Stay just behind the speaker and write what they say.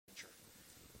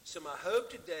So my hope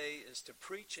today is to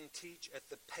preach and teach at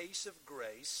the pace of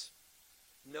grace,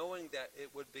 knowing that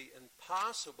it would be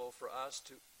impossible for us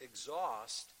to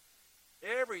exhaust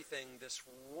everything this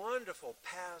wonderful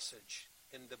passage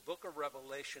in the book of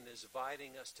Revelation is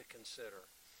inviting us to consider.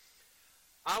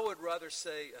 I would rather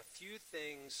say a few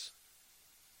things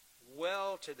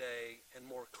well today and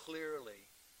more clearly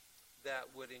that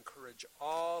would encourage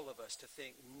all of us to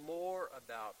think more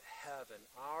about heaven,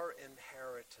 our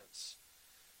inheritance,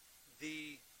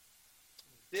 the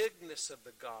bigness of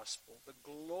the gospel, the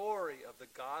glory of the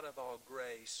God of all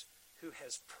grace, who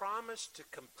has promised to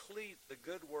complete the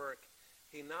good work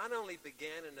he not only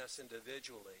began in us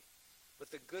individually,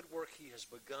 but the good work he has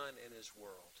begun in his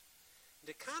world. And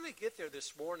to kind of get there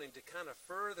this morning, to kind of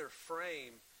further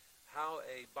frame how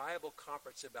a Bible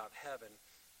conference about heaven,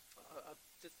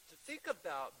 to think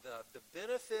about the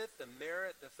benefit, the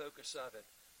merit, the focus of it,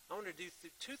 I want to do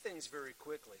two things very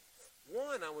quickly.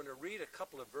 One, I want to read a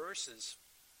couple of verses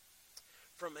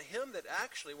from a hymn that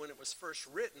actually, when it was first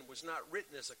written, was not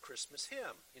written as a Christmas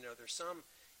hymn. You know, there's some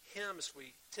hymns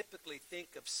we typically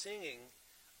think of singing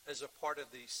as a part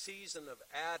of the season of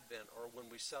Advent or when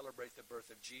we celebrate the birth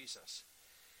of Jesus.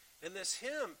 And this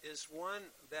hymn is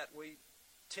one that we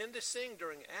tend to sing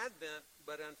during Advent,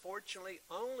 but unfortunately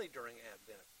only during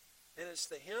Advent. And it's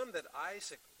the hymn that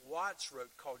Isaac Watts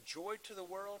wrote called Joy to the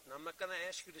World. And I'm not going to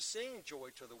ask you to sing Joy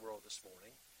to the World this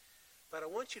morning, but I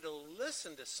want you to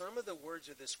listen to some of the words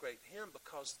of this great hymn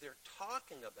because they're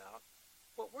talking about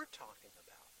what we're talking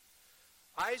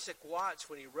about. Isaac Watts,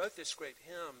 when he wrote this great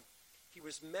hymn, he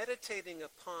was meditating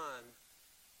upon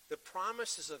the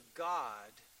promises of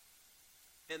God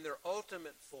and their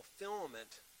ultimate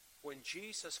fulfillment when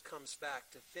Jesus comes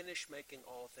back to finish making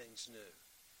all things new.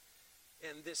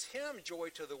 And this hymn, Joy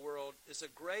to the World, is a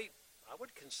great, I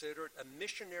would consider it a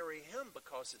missionary hymn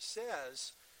because it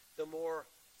says, the more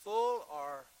full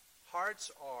our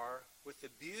hearts are with the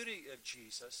beauty of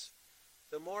Jesus,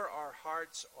 the more our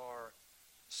hearts are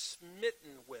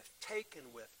smitten with, taken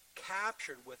with,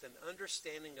 captured with an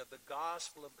understanding of the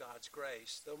gospel of God's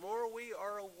grace, the more we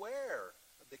are aware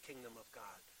of the kingdom of God,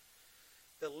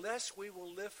 the less we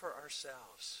will live for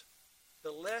ourselves,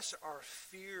 the less our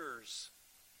fears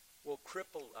will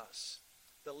cripple us,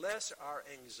 the less our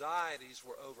anxieties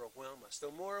will overwhelm us, the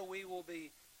more we will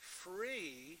be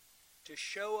free to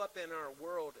show up in our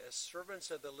world as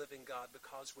servants of the living God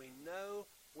because we know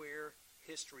where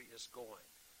history is going.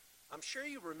 I'm sure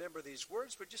you remember these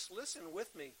words, but just listen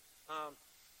with me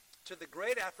to the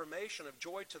great affirmation of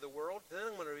joy to the world. Then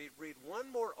I'm going to read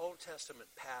one more Old Testament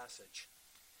passage.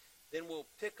 Then we'll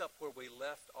pick up where we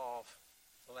left off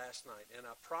last night. And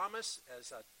I promise,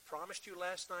 as I promised you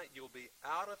last night, you'll be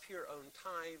out of here on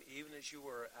time, even as you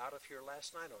were out of here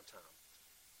last night on time.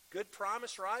 Good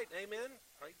promise, right? Amen?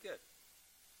 All right, good.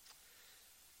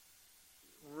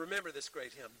 Remember this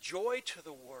great hymn. Joy to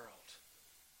the world.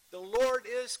 The Lord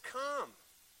is come.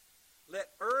 Let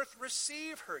earth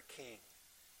receive her King.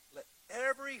 Let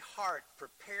every heart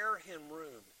prepare him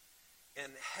room.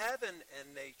 And heaven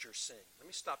and nature sing. Let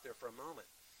me stop there for a moment.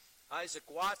 Isaac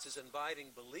Watts is inviting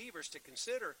believers to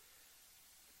consider,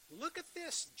 look at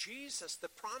this. Jesus, the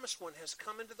promised one, has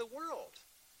come into the world.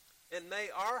 And may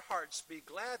our hearts be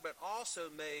glad, but also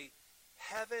may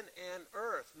heaven and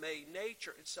earth, may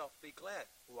nature itself be glad.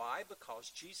 Why? Because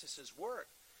Jesus' work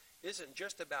isn't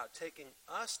just about taking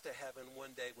us to heaven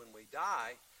one day when we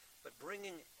die, but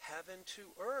bringing heaven to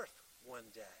earth one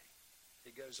day.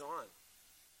 He goes on.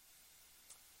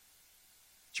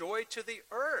 Joy to the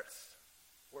earth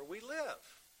where we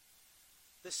live.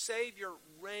 The Savior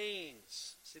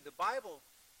reigns. See, the Bible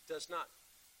does not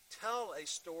tell a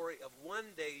story of one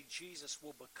day Jesus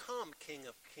will become King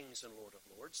of Kings and Lord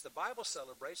of Lords. The Bible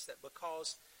celebrates that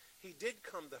because he did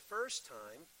come the first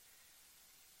time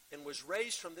and was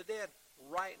raised from the dead,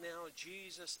 right now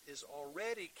Jesus is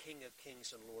already King of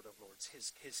Kings and Lord of Lords.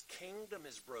 His kingdom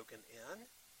is broken in,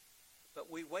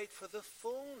 but we wait for the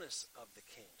fullness of the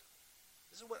kingdom.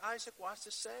 This is what Isaac Watts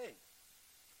is saying.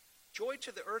 Joy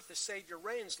to the earth, the Savior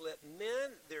reigns. Let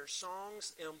men their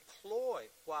songs employ,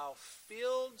 while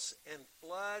fields and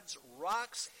floods,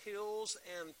 rocks, hills,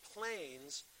 and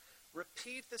plains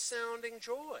repeat the sounding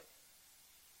joy.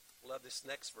 Love this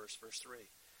next verse, verse 3.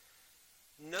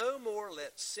 No more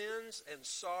let sins and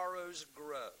sorrows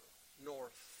grow, nor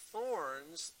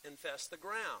thorns infest the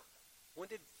ground. When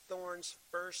did thorns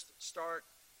first start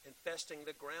infesting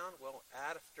the ground? Well,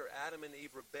 after Adam and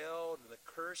Eve rebelled and the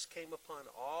curse came upon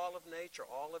all of nature,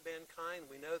 all of mankind,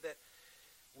 we know that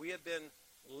we have been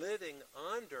living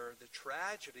under the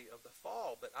tragedy of the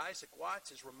fall. But Isaac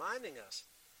Watts is reminding us,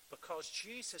 because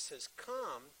Jesus has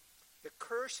come, The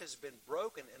curse has been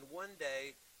broken, and one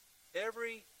day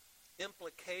every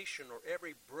implication or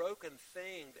every broken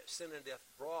thing that sin and death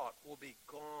brought will be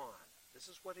gone. This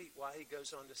is why he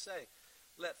goes on to say,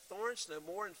 let thorns no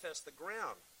more infest the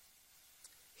ground.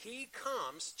 He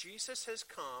comes, Jesus has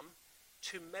come,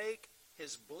 to make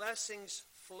his blessings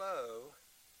flow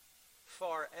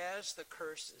far as the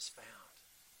curse is found.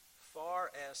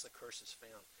 Far as the curse is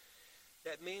found.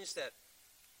 That means that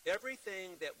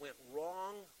everything that went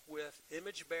wrong with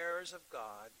image bearers of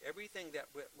God, everything that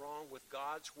went wrong with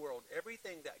God's world,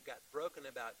 everything that got broken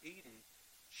about Eden,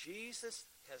 Jesus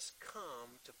has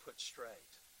come to put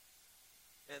straight.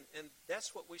 And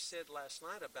that's what we said last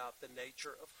night about the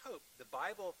nature of hope. The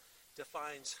Bible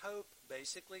defines hope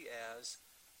basically as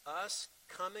us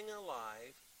coming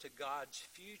alive to God's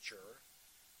future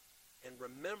and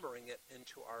remembering it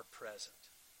into our present.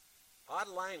 Odd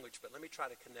language, but let me try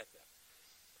to connect that.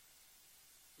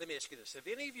 Let me ask you this. Have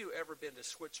any of you ever been to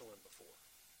Switzerland before?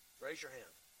 Raise your hand.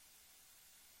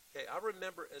 Okay, I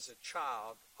remember as a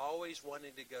child always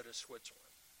wanting to go to Switzerland.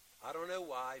 I don't know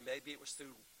why. Maybe it was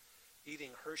through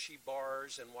eating Hershey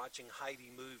bars and watching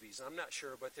Heidi movies. I'm not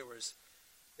sure, but there was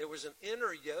an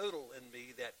inner yodel in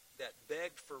me that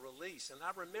begged for release. And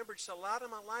I remembered just a lot of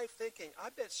my life thinking, I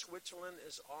bet Switzerland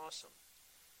is awesome.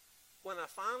 When I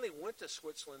finally went to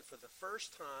Switzerland for the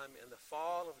first time in the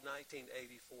fall of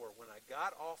 1984, when I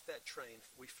got off that train,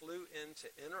 we flew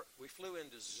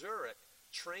into Zurich,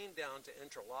 trained down to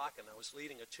Interlaken. I was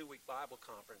leading a 2-week Bible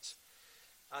conference.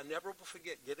 I never will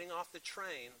forget getting off the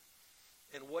train,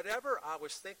 and whatever I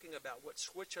was thinking about what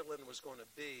Switzerland was going to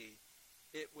be,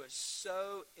 it was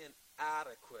so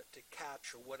inadequate to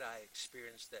capture what I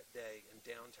experienced that day in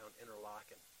downtown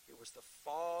Interlaken. It was the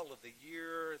fall of the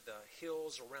year. The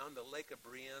hills around the Lake of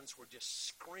Brienz were just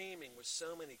screaming with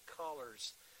so many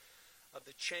colors of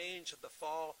the change of the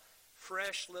fall.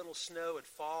 Fresh little snow had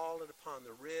fallen upon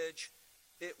the ridge.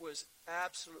 It was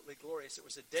absolutely glorious. It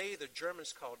was a day the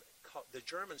Germans called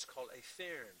a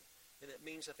Fern, and it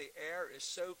means that the air is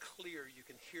so clear you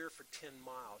can hear for 10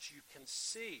 miles. You can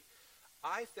see.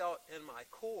 I felt in my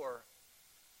core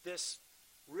this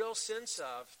real sense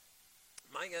of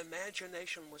my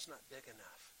imagination was not big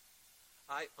enough.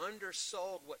 I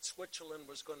undersold what Switzerland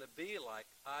was going to be like.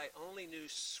 I only knew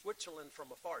Switzerland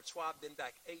from afar. It's why I've been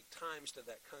back 8 times to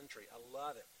that country. I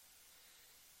love it.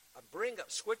 I bring up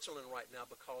Switzerland right now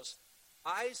because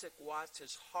Isaac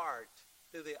Watts' heart,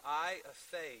 through the eye of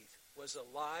faith, was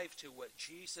alive to what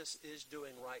Jesus is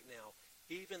doing right now,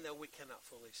 even though we cannot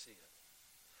fully see it.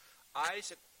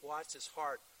 Isaac Watts'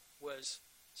 heart was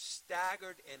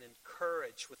staggered and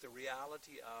encouraged with the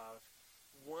reality of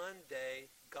one day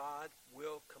God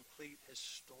will complete his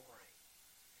story.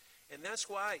 And that's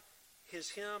why his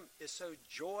hymn is so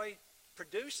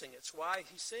joy-producing. It's why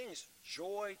he sings,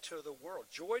 joy to the world,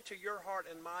 joy to your heart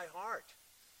and my heart.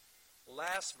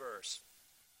 Last verse.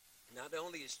 Not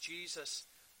only is Jesus,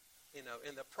 in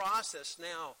the process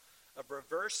now of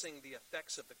reversing the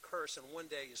effects of the curse, and one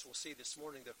day, as we'll see this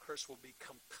morning, the curse will be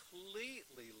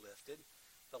completely lifted.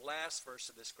 The last verse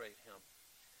of this great hymn.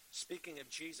 Speaking of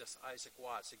Jesus, Isaac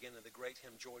Watts, again in the great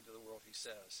hymn, Joy to the World, he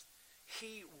says,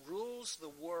 he rules the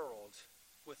world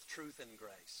with truth and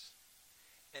grace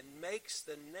and makes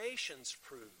the nations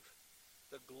prove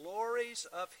the glories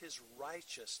of his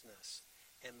righteousness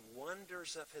and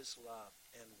wonders of his love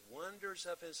and wonders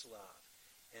of his love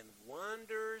and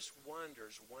wonders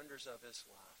of his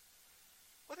love.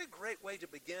 What a great way to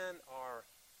begin our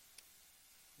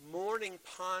morning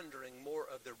pondering more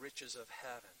of the riches of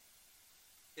heaven.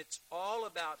 It's all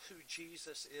about who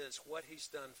Jesus is, what he's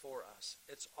done for us.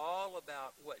 It's all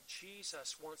about what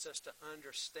Jesus wants us to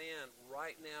understand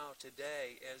right now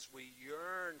today as we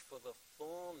yearn for the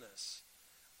fullness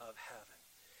of heaven.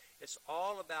 It's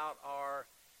all about our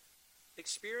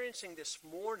experiencing this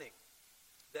morning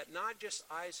that not just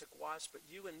Isaac Watts, but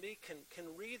you and me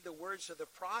can read the words of the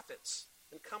prophets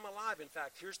and come alive. In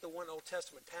fact, here's the one Old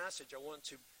Testament passage I want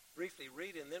to briefly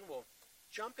read, and then we'll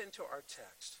jump into our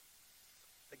text.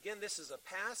 Again, this is a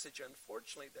passage,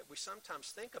 unfortunately, that we sometimes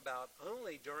think about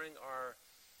only during our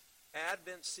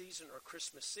Advent season or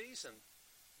Christmas season,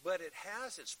 but it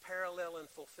has its parallel and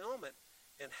fulfillment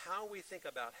in how we think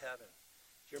about heaven.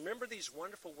 Do you remember these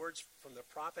wonderful words from the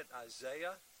prophet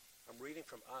Isaiah? I'm reading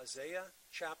from Isaiah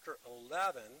chapter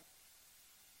 11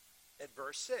 at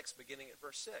verse 6, beginning at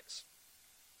verse 6.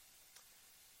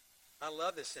 I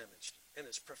love this image, and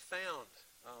it's profound.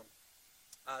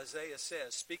 Isaiah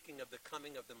says, speaking of the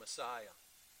coming of the Messiah,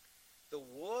 the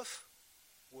wolf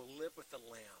will live with the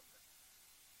lamb.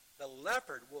 The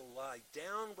leopard will lie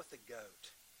down with the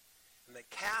goat, and the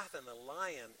calf and the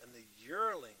lion and the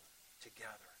yearling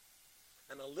together.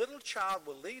 and a little child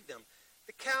will lead them.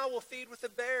 The cow will feed with the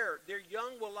bear. Their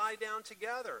young will lie down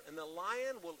together, and the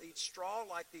lion will eat straw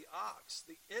like the ox.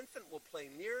 The infant will play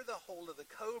near the hole of the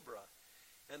cobra,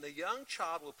 and the young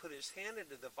child will put his hand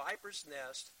into the viper's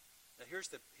nest. Now here's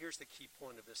the key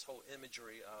point of this whole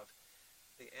imagery of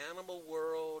the animal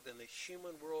world and the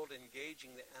human world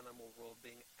engaging the animal world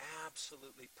being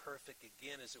absolutely perfect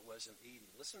again as it was in Eden.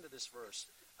 Listen to this verse,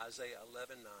 Isaiah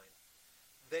 11:9.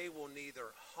 They will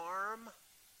neither harm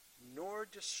nor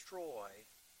destroy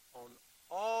on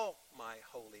all my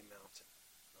holy mountain.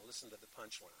 Now listen to the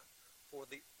punchline. For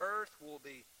the earth will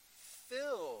be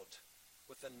filled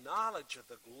with the knowledge of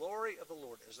the glory of the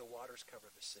Lord as the waters cover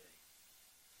the sea.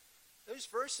 Those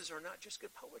verses are not just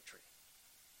good poetry.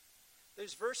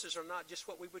 Those verses are not just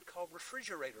what we would call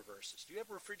refrigerator verses. Do you have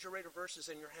refrigerator verses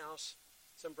in your house?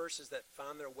 Some verses that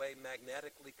find their way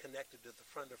magnetically connected to the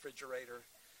front of the refrigerator.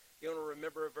 You want to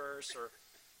remember a verse or...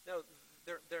 No,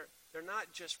 they're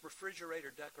not just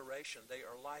refrigerator decoration. They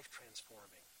are life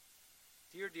transforming.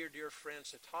 Dear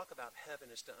friends, to talk about heaven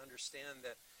is to understand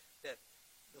that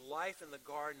the life in the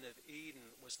Garden of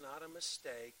Eden was not a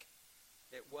mistake.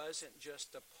 It wasn't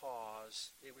just a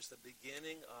pause. It was the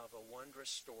beginning of a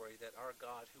wondrous story that our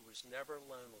God, who was never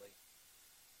lonely,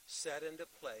 set into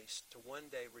place to one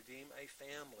day redeem a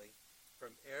family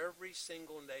from every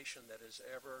single nation that has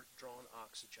ever drawn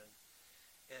oxygen,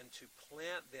 and to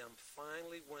plant them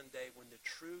finally one day when the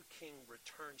true king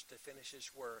returns to finish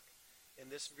his work in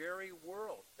this very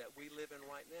world that we live in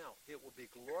right now. It will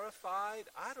be glorified.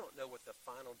 I don't know what the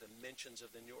final dimensions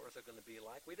of the new earth are going to be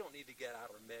like. We don't need to get out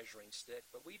our measuring stick,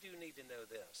 but we do need to know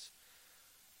this.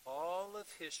 All of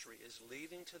history is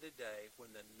leading to the day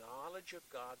when the knowledge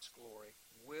of God's glory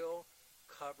will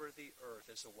cover the earth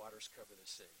as the waters cover the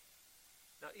sea.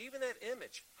 Now, even that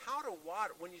image, how do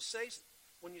water, when you say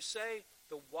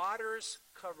the waters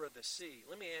cover the sea,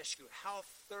 let me ask you, how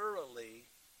thoroughly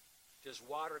does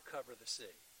water cover the sea?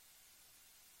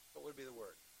 What would be the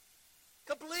word?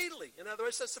 Completely. In other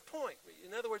words, that's the point.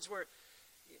 In other words, where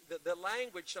the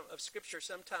language of Scripture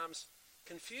sometimes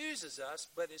confuses us,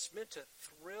 but it's meant to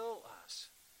thrill us.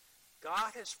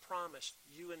 God has promised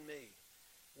you and me,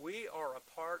 we are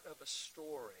a part of a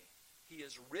story. He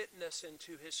has written us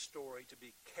into his story to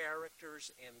be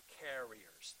characters and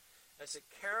carriers. As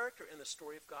a character in the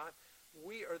story of God,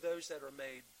 we are those that are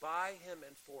made by him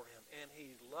and for him. And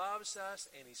he loves us,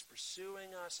 and he's pursuing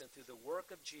us. And through the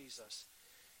work of Jesus,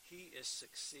 he is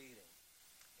succeeding.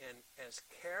 And as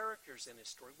characters in his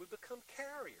story, we become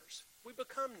carriers. We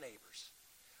become neighbors.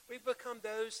 We become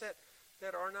those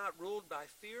that are not ruled by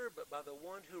fear, but by the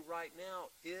one who right now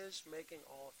is making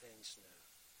all things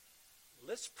new.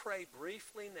 Let's pray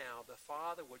briefly now the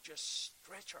Father would just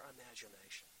stretch our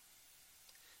imagination.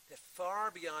 That far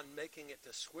beyond making it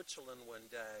to Switzerland one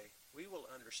day, we will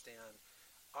understand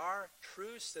our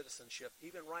true citizenship,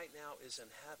 even right now, is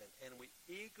in heaven. And we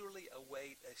eagerly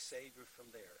await a Savior from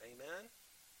there. Amen?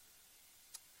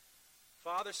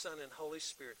 Father, Son, and Holy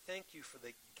Spirit, thank you for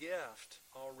the gift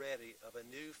already of a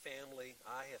new family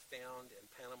I have found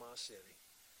in Panama City.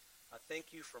 I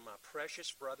thank you for my precious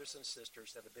brothers and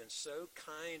sisters that have been so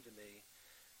kind to me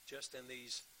just in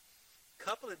these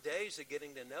couple of days of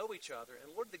getting to know each other.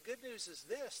 And Lord, the good news is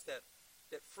this, that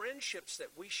friendships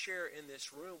that we share in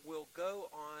this room will go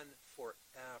on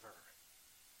forever.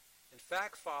 In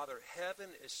fact, Father, heaven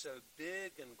is so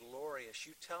big and glorious.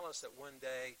 You tell us that one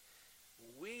day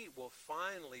we will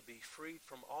finally be freed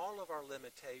from all of our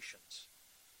limitations.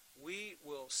 We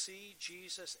will see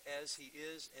Jesus as he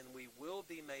is, and we will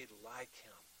be made like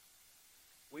him.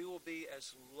 We will be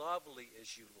as lovely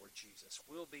as you, Lord Jesus.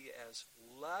 We'll be as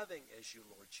loving as you,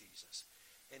 Lord Jesus.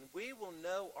 And we will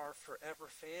know our forever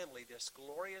family, this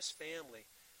glorious family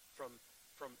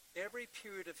from every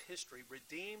period of history,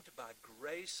 redeemed by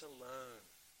grace alone,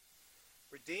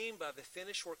 redeemed by the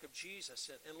finished work of Jesus.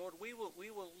 And Lord, we will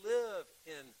live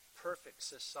in perfect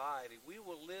society. We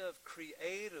will live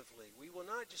creatively. We will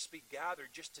not just be gathered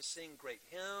just to sing great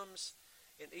hymns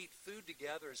and eat food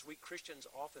together, as we Christians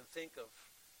often think of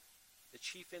the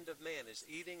chief end of man is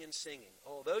eating and singing.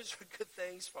 Oh, those are good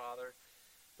things, Father.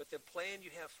 But the plan you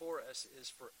have for us is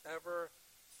forever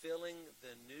filling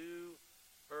the new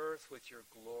earth with your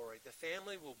glory. The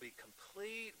family will be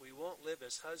complete. We won't live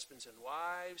as husbands and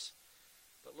wives.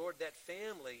 But Lord, that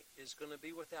family is going to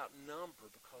be without number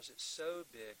because it's so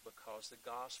big, because the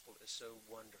gospel is so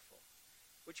wonderful.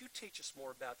 Would you teach us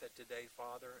more about that today,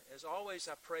 Father? As always,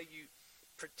 I pray you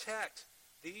protect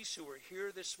these who are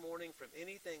here this morning from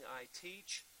anything I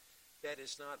teach that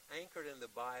is not anchored in the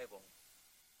Bible.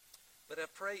 But I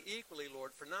pray equally,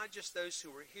 Lord, for not just those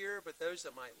who are here, but those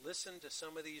that might listen to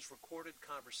some of these recorded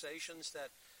conversations, that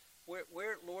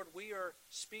where Lord, we are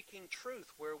speaking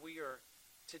truth, where we are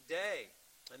today,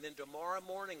 and then tomorrow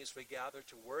morning as we gather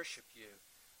to worship you,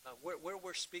 where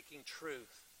we're speaking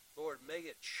truth. Lord, may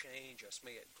it change us.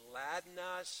 May it gladden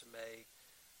us.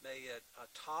 May it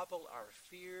topple our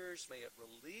fears. May it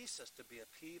release us to be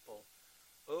a people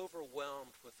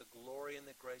overwhelmed with the glory and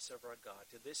the grace of our God.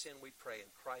 To this end we pray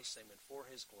in Christ's name and for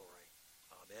his glory.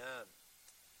 Amen.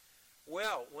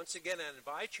 Well, once again, I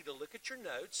invite you to look at your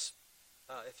notes.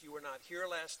 If you were not here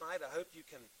last night, I hope you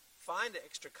can find an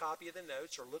extra copy of the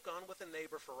notes or look on with a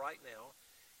neighbor for right now.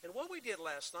 And what we did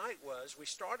last night was we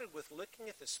started with looking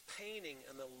at this painting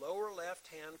in the lower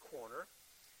left-hand corner,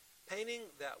 painting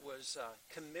that was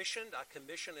commissioned. I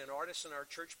commissioned an artist in our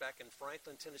church back in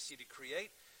Franklin, Tennessee to create.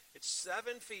 It's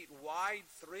 7 feet wide,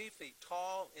 3 feet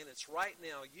tall, and it's right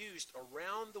now used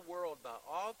around the world by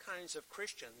all kinds of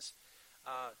Christians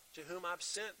to whom I've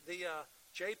sent the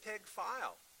JPEG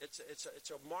file.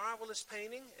 It's a marvelous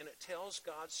painting, and it tells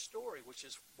God's story, which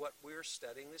is what we're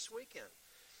studying this weekend.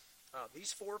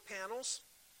 These 4 panels,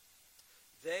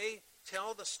 they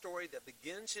tell the story that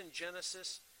begins in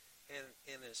Genesis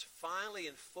and is finally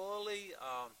and fully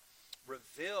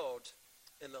revealed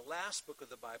in the last book of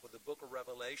the Bible, the book of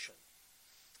Revelation.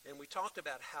 And we talked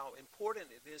about how important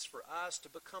it is for us to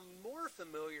become more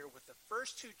familiar with the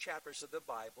first 2 chapters of the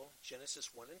Bible,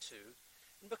 Genesis 1 and 2,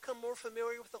 and become more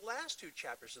familiar with the last 2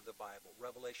 chapters of the Bible,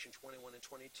 Revelation 21 and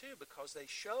 22, because they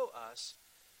show us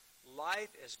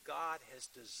life as God has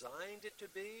designed it to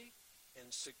be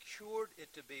and secured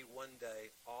it to be one day,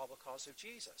 all because of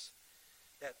Jesus.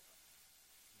 That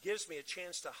gives me a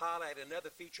chance to highlight another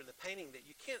feature in the painting that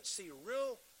you can't see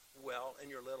real well in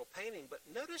your little painting, but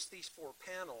notice these 4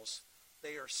 panels,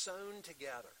 they are sewn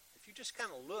together. If you just kind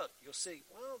of look, you'll see,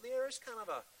 well, there's kind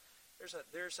of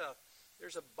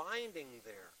there's a binding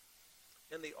there.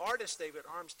 And the artist, David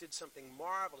Arms, did something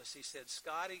marvelous. He said,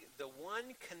 Scotty, the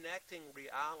one connecting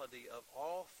reality of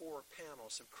all 4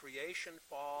 panels of creation,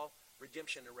 fall,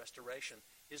 redemption, and restoration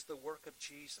is the work of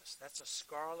Jesus. That's a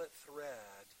scarlet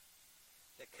thread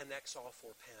that connects all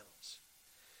 4 panels.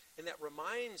 And that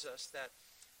reminds us that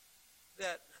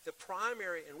the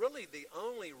primary and really the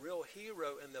only real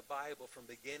hero in the Bible from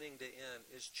beginning to end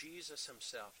is Jesus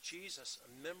himself. Jesus,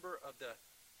 a member of the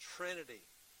Trinity,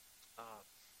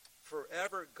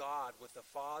 forever God with the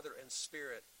Father and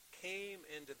Spirit, came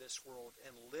into this world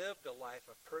and lived a life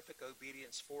of perfect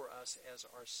obedience for us as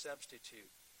our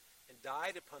substitute and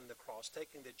died upon the cross,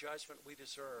 taking the judgment we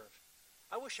deserve.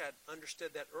 I wish I'd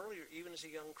understood that earlier, even as a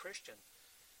young Christian.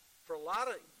 For a lot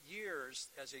of years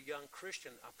as a young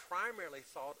Christian, I primarily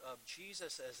thought of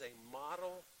Jesus as a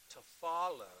model to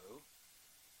follow,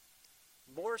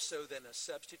 more so than a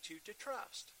substitute to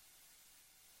trust.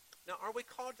 Now, are we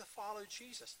called to follow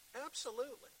Jesus?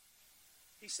 Absolutely.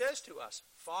 He says to us,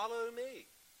 follow me.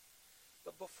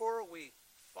 But before we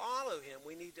follow him,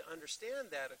 we need to understand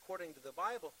that, according to the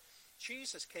Bible,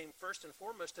 Jesus came first and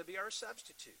foremost to be our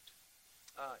substitute.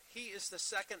 He is the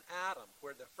second Adam,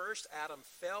 where the first Adam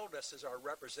failed us as our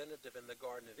representative in the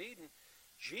Garden of Eden.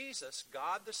 Jesus,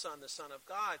 God the Son of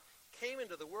God, came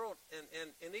into the world,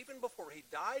 and even before he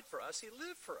died for us, he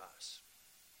lived for us.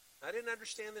 I didn't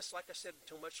understand this, like I said,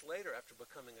 until much later after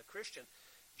becoming a Christian.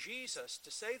 Jesus,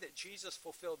 to say that Jesus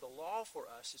fulfilled the law for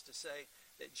us is to say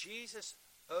that Jesus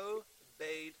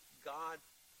obeyed God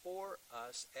for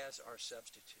us as our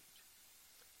substitute.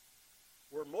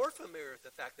 We're more familiar with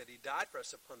the fact that he died for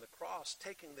us upon the cross,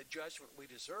 taking the judgment we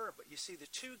deserve, but you see, the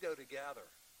two go together.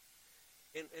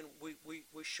 And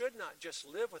we should not just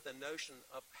live with the notion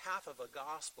of half of a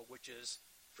gospel, which is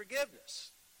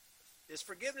forgiveness. Is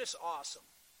forgiveness awesome?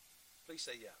 Please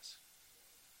say yes.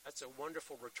 That's a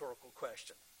wonderful rhetorical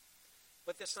question.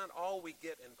 But that's not all we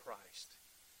get in Christ.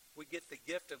 We get the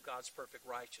gift of God's perfect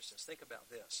righteousness. Think about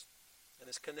this. And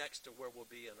this connects to where we'll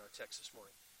be in our text this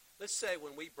morning. Let's say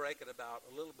when we break at about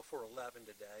a little before 11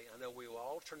 today, I know we will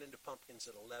all turn into pumpkins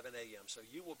at 11 a.m., so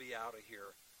you will be out of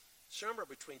here somewhere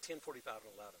between 10:45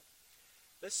 and 11.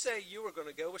 Let's say you were going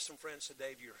to go with some friends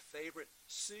today to your favorite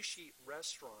sushi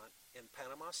restaurant in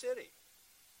Panama City,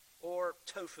 or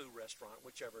tofu restaurant,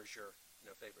 whichever is your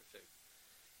favorite food.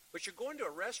 But you're going to a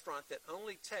restaurant that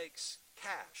only takes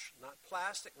cash, not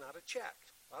plastic, not a check.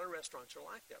 A lot of restaurants are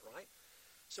like that, right?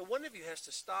 So one of you has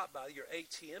to stop by your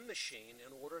ATM machine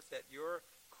in order that your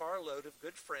carload of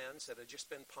good friends that have just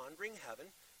been pondering heaven,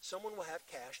 someone will have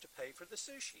cash to pay for the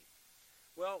sushi.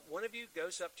 Well, one of you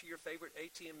goes up to your favorite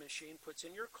ATM machine, puts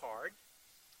in your card,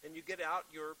 and you get out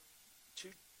your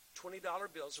two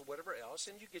 $20 bills or whatever else,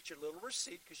 and you get your little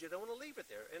receipt because you don't want to leave it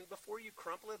there. And before you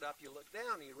crumple it up, you look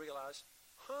down and you realize,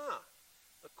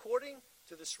 according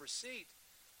to this receipt,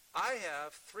 I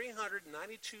have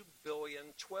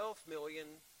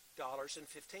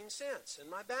 $392,012,000,15 in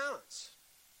my balance.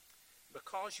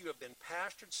 Because you have been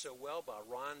pastored so well by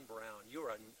Ron Brown, you're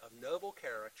a noble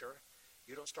character.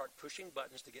 You don't start pushing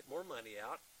buttons to get more money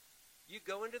out. You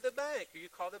go into the bank or you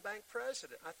call the bank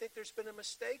president. I think there's been a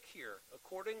mistake here.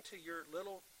 According to your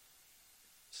little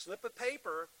slip of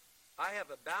paper, I have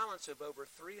a balance of over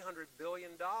 $300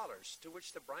 billion, to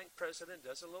which the bank president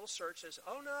does a little search and says,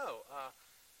 oh no,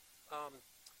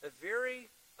 a very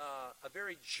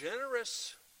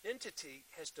generous entity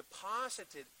has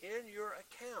deposited in your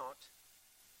account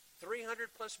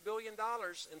 $300+ billion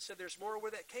and said there's more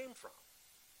where that came from.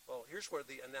 Well, here's where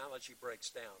the analogy breaks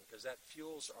down, because that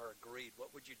fuels our greed.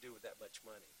 What would you do with that much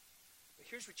money? But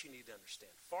here's what you need to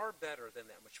understand. Far better than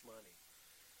that much money.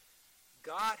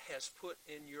 God has put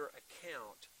in your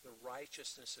account the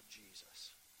righteousness of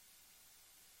Jesus.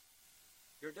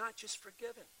 You're not just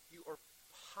forgiven. You are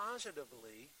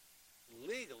positively,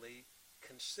 legally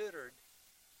considered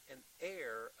an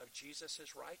heir of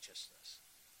Jesus' righteousness.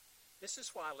 This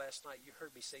is why last night you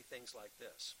heard me say things like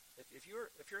this. If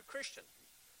you're a Christian,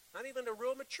 not even a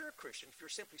real mature Christian, if you're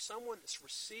simply someone that's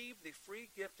received the free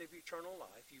gift of eternal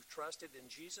life, you've trusted in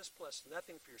Jesus plus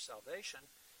nothing for your salvation,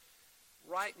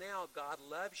 right now God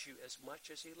loves you as much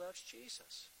as he loves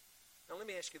Jesus. Now let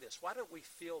me ask you this. Why don't we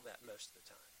feel that most of the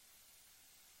time?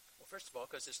 Well, first of all,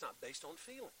 because it's not based on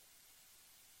feeling.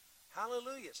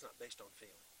 Hallelujah, it's not based on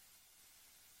feeling.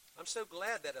 I'm so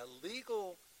glad that a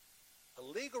legal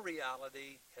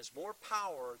reality has more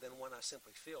power than one I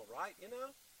simply feel, right? You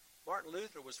know? Martin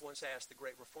Luther was once asked, the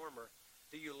great reformer,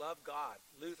 do you love God?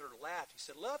 Luther laughed. He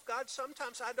said, love God?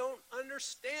 Sometimes I don't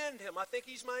understand him. I think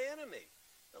he's my enemy.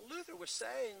 Now, Luther was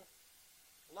saying,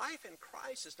 life in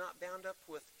Christ is not bound up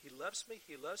with he loves me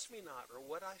not, or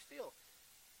what I feel.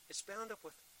 It's bound up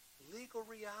with legal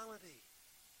reality.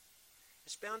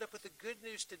 It's bound up with the good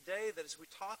news today that as we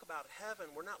talk about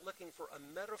heaven, we're not looking for a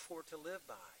metaphor to live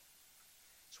by.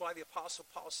 That's why the Apostle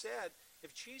Paul said,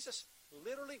 if Jesus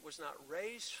literally was not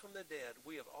raised from the dead,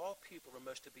 we of all people are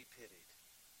most to be pitied.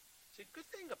 See, a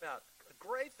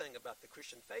great thing about the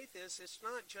Christian faith is it's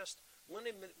not just one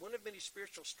of many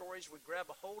spiritual stories we grab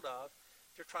a hold of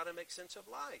to try to make sense of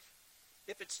life.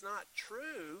 If it's not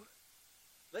true,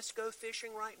 let's go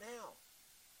fishing right now.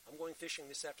 I'm going fishing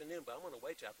this afternoon, but I'm going to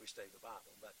wait till after we study the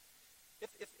Bible. But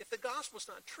if the gospel's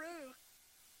not true,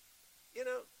 you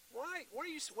know, why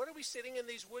are we sitting in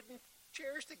these wooden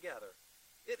chairs together?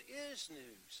 It is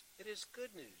news. It is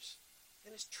good news.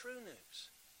 And it's true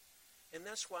news. And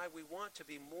that's why we want to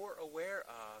be more aware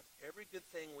of every good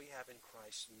thing we have in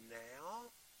Christ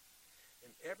now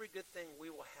and every good thing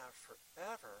we will have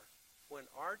forever when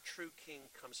our true King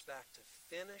comes back to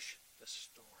finish the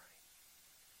story.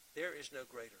 There is no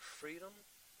greater freedom.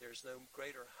 There's no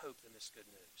greater hope than this good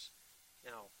news.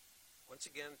 Now, once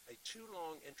again, a too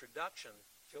long introduction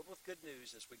filled with good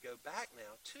news as we go back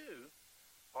now to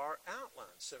our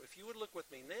outline. So if you would look with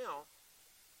me now,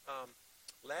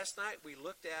 last night we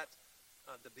looked at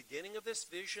the beginning of this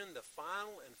vision, the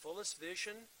final and fullest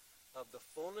vision of the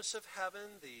fullness of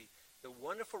heaven, the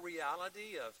wonderful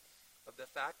reality of the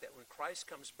fact that when Christ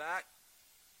comes back,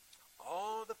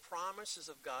 all the promises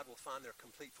of God will find their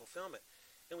complete fulfillment.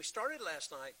 And we started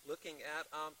last night looking at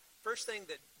first thing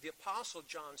that the Apostle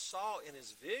John saw in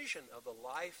his vision of the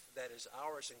life that is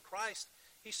ours in Christ.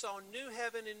 He saw new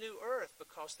heaven and new earth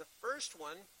because the first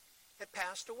one had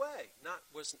passed away.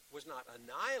 Was not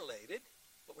annihilated,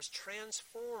 but was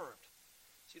transformed.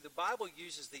 See, the Bible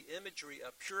uses the imagery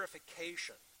of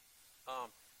purification.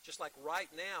 Just like right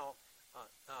now,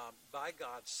 by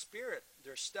God's Spirit,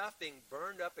 there's stuff being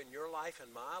burned up in your life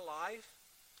and my life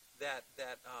that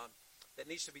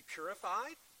needs to be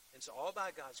purified. It's all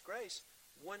by God's grace.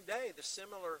 One day, the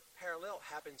similar parallel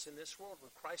happens in this world.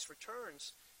 When Christ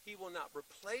returns, he will not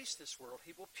replace this world.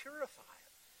 He will purify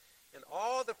it. And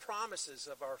all the promises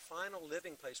of our final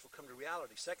living place will come to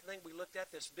reality. Second thing, we looked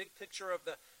at this big picture of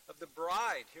the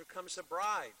bride. Here comes the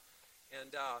bride.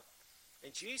 And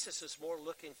Jesus is more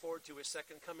looking forward to his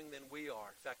second coming than we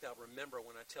are. In fact, I'll remember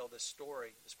when I tell this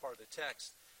story as part of the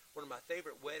text, one of my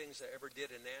favorite weddings I ever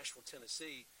did in Nashville,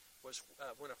 Tennessee, was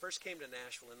when I first came to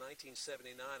Nashville in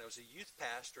 1979. I was a youth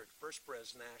pastor at First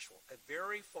Pres Nashville, a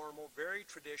very formal, very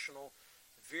traditional,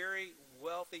 very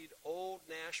wealthy, old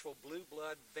Nashville, blue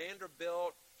blood,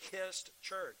 Vanderbilt, kissed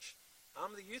church.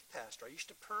 I'm the youth pastor. I used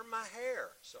to perm my hair,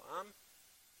 so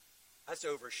that's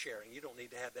oversharing. You don't need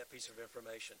to have that piece of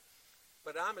information.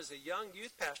 But I'm, as a young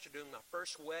youth pastor, doing my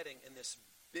first wedding in this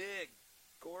big,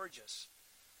 gorgeous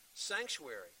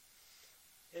sanctuary.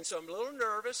 And so I'm a little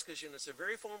nervous because, it's a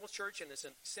very formal church and it's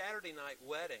a Saturday night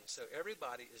wedding. So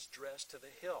everybody is dressed to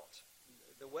the hilt.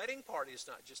 The wedding party is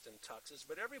not just in tuxes,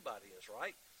 but everybody is,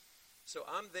 right? So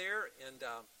I'm there,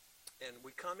 and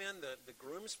we come in, the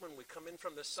groomsmen, we come in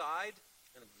from the side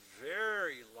in a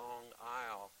very long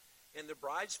aisle. And the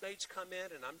bridesmaids come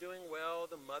in, and I'm doing well.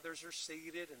 The mothers are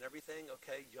seated and everything.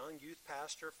 Okay, young youth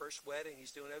pastor, first wedding,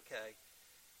 he's doing okay.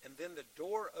 And then the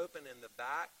door opened in the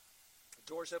back.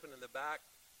 The doors open in the back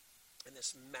in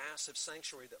this massive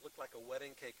sanctuary that looked like a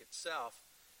wedding cake itself.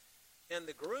 And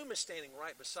the groom is standing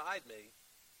right beside me.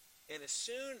 And as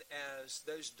soon as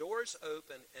those doors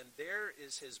open and there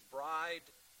is his bride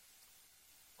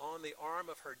on the arm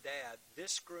of her dad,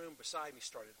 this groom beside me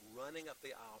started running up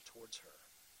the aisle towards her.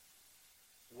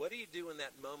 What do you do in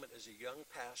that moment as a young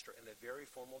pastor in a very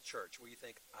formal church where you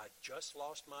think, I just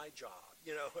lost my job?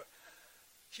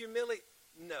 Humility.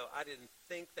 No, I didn't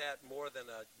think that more than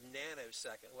a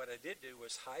nanosecond. What I did do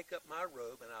was hike up my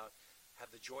robe, and I'll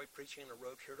have the joy of preaching in a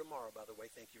robe here tomorrow, by the way.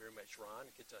 Thank you very much,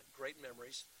 Ron. Get great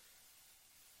memories.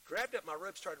 Grabbed up my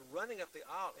robe, started running up the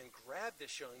aisle, and grabbed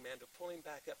this young man to pull him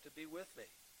back up to be with me.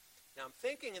 Now, I'm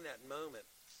thinking in that moment,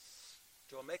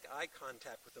 do I make eye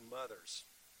contact with the mothers?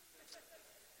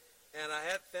 And I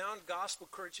had found gospel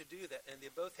courage to do that, and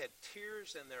they both had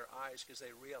tears in their eyes because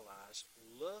they realized,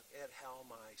 look at how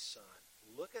my son,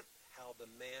 look at how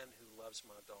the man who loves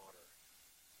my daughter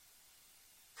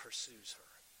pursues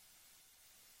her.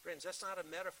 Friends, that's not a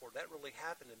metaphor. That really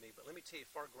happened to me, but let me tell you,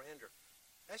 far grander.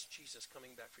 That's Jesus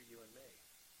coming back for you and me.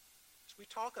 As we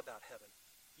talk about heaven,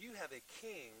 you have a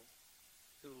king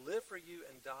who lived for you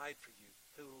and died for you,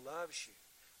 who loves you.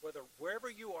 Wherever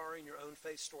you are in your own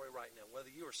faith story right now,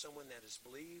 whether you are someone that has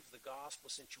believed the gospel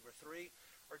since you were 3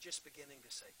 or just beginning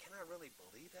to say, can I really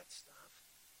believe that stuff?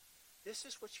 This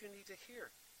is what you need to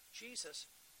hear. Jesus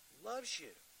loves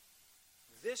you.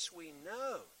 This we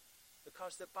know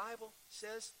because the Bible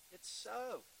says it's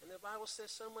so. And the Bible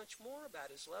says so much more about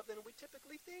his love than we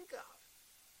typically think of.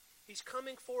 He's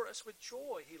coming for us with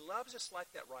joy. He loves us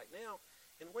like that right now.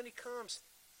 And when he comes,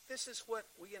 this is what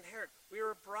we inherit. We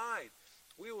are a bride.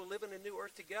 We will live in a new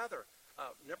earth together.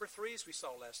 Number 3, as we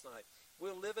saw last night,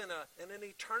 we'll live in an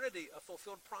eternity of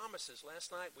fulfilled promises.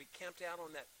 Last night we camped out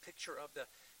on that picture of the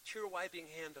tear-wiping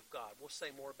hand of God. We'll say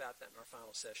more about that in our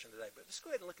final session today. But let's go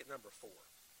ahead and look at number 4.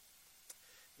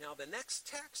 Now the next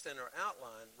text in our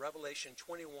outline, Revelation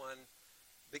 21,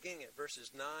 beginning at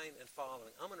verses 9 and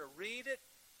following. I'm going to read it.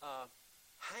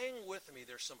 Hang with me.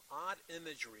 There's some odd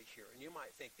imagery here. And you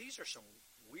might think, these are some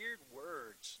weird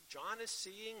words. John is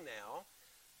seeing now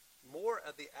more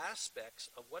of the aspects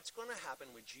of what's going to happen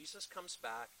when Jesus comes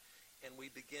back and we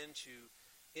begin to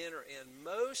enter in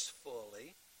most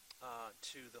fully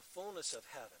to the fullness of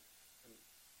heaven.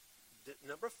 And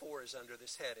number 4 is under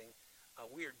this heading.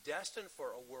 We are destined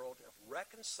for a world of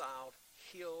reconciled,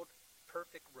 healed,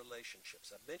 perfect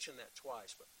relationships. I've mentioned that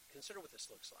twice, but consider what this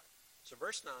looks like. So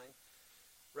verse 9,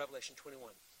 Revelation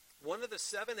 21. One of the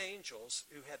 7 angels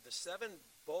who had the 7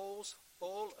 bowls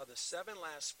full of the 7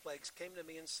 last plagues came to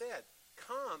me and said,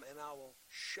 come and I will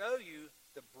show you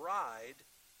the bride,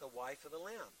 the wife of the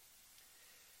Lamb.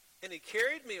 And he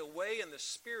carried me away in the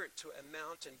Spirit to a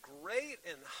mountain great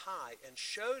and high and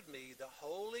showed me the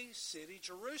holy city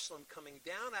Jerusalem coming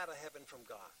down out of heaven from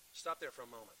God. Stop there for a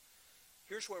moment.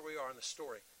 Here's where we are in the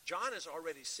story. John has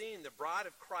already seen the bride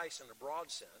of Christ in a broad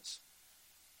sense.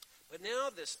 But now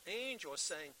this angel is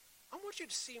saying, I want you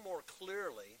to see more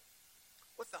clearly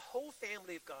what the whole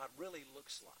family of God really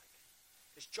looks like.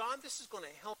 Because John, this is going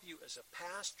to help you as a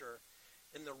pastor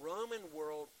in the Roman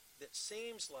world that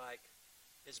seems like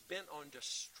is bent on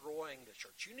destroying the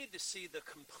church. You need to see the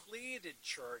completed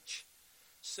church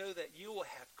so that you will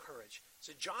have courage.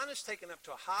 So John is taken up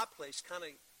to a high place, kind of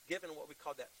given what we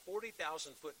call that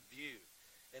 40,000-foot view.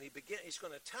 And he's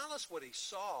going to tell us what he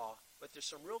saw, but there's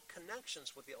some real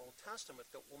connections with the Old Testament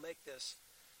that will make this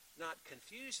not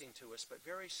confusing to us, but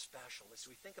very special as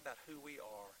we think about who we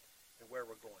are and where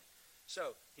we're going.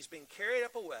 So he's being carried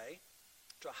up away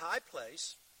to a high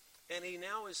place, and he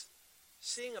now is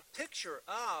seeing a picture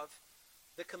of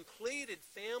the completed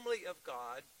family of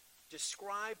God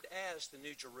described as the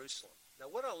New Jerusalem. Now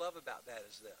what I love about that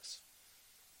is this.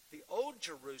 The old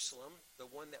Jerusalem, the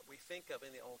one that we think of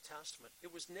in the Old Testament,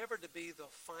 it was never to be the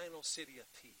final city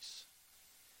of peace.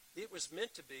 It was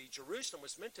meant to be, Jerusalem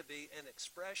was meant to be an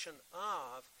expression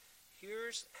of,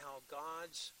 here's how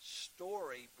God's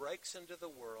story breaks into the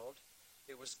world.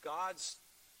 It was God's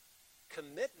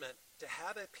commitment to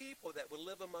have a people that will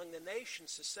live among the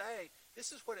nations to say,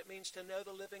 this is what it means to know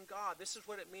the living God. This is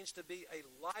what it means to be a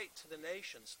light to the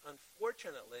nations.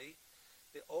 Unfortunately,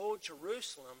 the old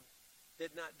Jerusalem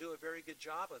did not do a very good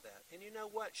job of that. And you know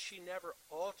what? She never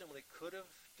ultimately could have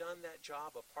done that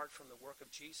job apart from the work of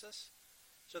Jesus.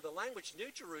 So the language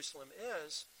New Jerusalem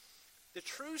is, the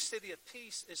true city of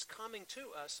peace is coming to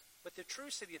us, but the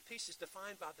true city of peace is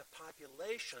defined by the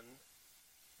population,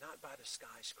 not by the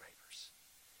skyscrapers.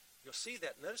 You'll see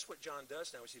that. Notice what John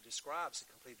does now as he describes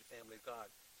the completed family of God,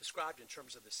 described in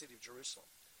terms of the city of Jerusalem.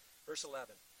 Verse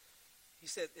 11. He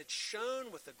said, it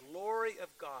shone with the glory of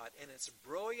God, and its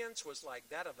brilliance was like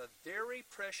that of a very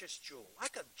precious jewel,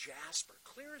 like a jasper,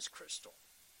 clear as crystal.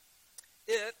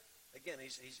 It, again,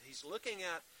 he's looking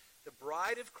at the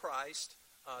bride of Christ,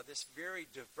 this very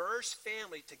diverse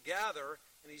family together,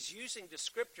 and he's using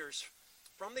descriptors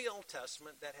from the Old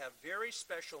Testament that have very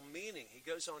special meaning. He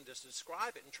goes on to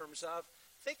describe it in terms of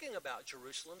thinking about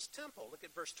Jerusalem's temple. Look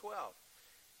at verse 12.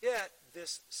 Yet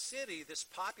this city, this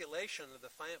population of the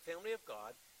family of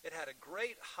God, it had a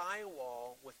great high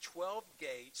wall with 12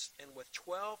 gates and with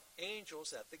 12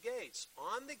 angels at the gates.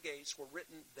 On the gates were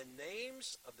written the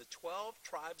names of the 12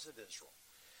 tribes of Israel.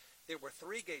 There were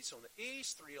 3 gates on the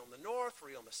east, 3 on the north,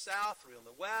 3 on the south, 3 on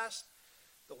the west.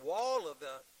 The wall of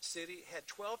the city had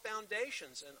 12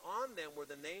 foundations, and on them were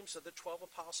the names of the 12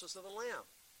 apostles of the Lamb.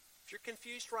 If you're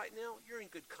confused right now, you're in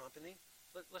good company.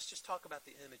 Let's just talk about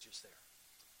the images there.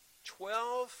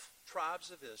 12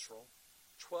 tribes of Israel,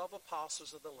 12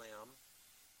 apostles of the Lamb,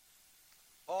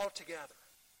 all together.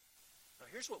 Now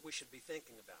here's what we should be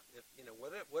thinking about. If,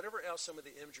 whatever else some of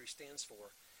the imagery stands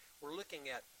for, we're looking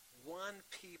at one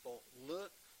people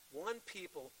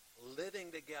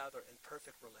living together in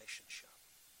perfect relationship.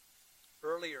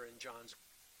 Earlier in John's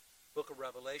book of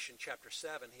Revelation, chapter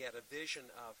 7, he had a vision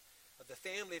of the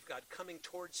family of God coming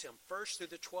towards him, first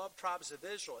through the 12 tribes of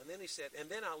Israel. And then he said,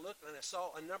 and then I looked and I saw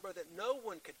a number that no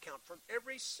one could count from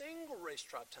every single race,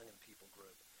 tribe, tongue, and people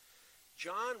group.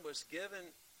 John was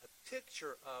given a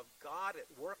picture of God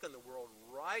at work in the world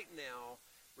right now,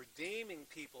 redeeming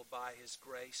people by his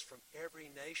grace from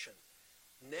every nation.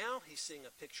 Now he's seeing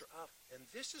a picture of, and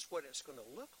this is what it's going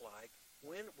to look like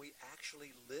when we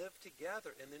actually live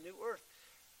together in the new earth.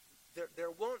 There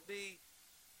won't be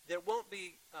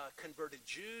converted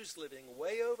Jews living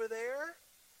way over there,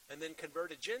 and then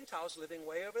converted Gentiles living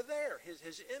way over there.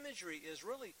 His imagery is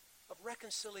really of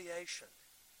reconciliation.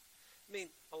 I mean,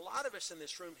 a lot of us in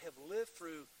this room have lived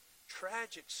through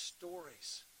tragic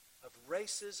stories of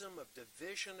racism, of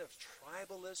division, of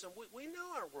tribalism. We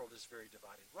know our world is very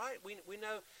divided, right? We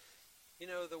know,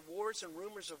 the wars and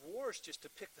rumors of wars just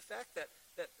depict the fact that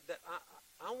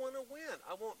I want to win.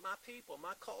 I want my people,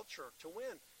 my culture to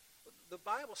win. The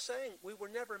Bible's saying we were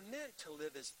never meant to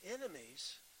live as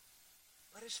enemies,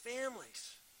 but as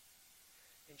families.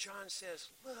 And John says,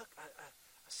 look, I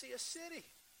see a city.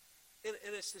 And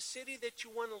it's the city that you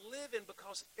want to live in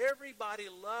because everybody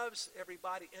loves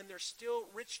everybody, and there's still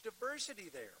rich diversity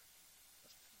there.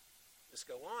 Let's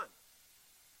go on.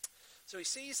 So he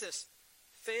sees this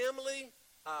family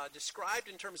described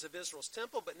in terms of Israel's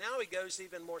temple, but now he goes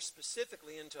even more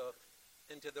specifically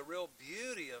into the real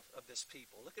beauty of this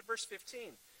people. Look at verse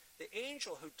 15. The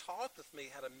angel who talked with me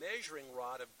had a measuring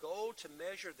rod of gold to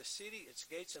measure the city, its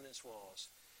gates, and its walls.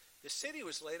 The city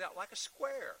was laid out like a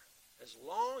square. As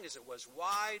long as it was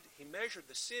wide, he measured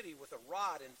the city with a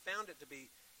rod and found it to be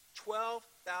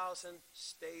 12,000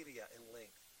 stadia in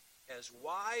length, as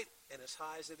wide and as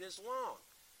high as it is long.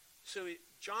 So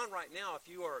John, right now, if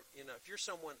you're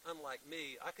someone unlike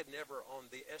me, I could never on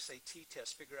the SAT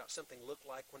test figure out something looked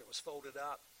like when it was folded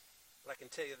up. But I can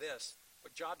tell you this,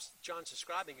 what John's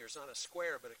describing here is not a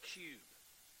square, but a cube.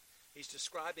 He's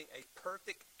describing a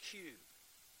perfect cube.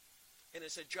 And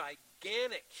it's a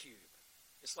gigantic cube.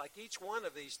 It's like each one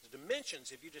of these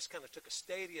dimensions, if you just kind of took a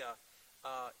stadia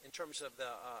in terms of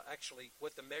actually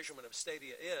what the measurement of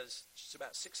stadia is, which is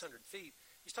about 600 feet,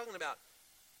 he's talking about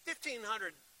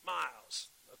 1,500 miles,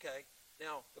 okay?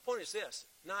 Now, the point is this,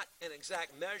 not an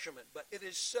exact measurement, but it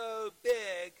is so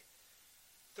big,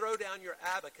 throw down your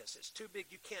abacus. It's too big,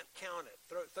 you can't count it.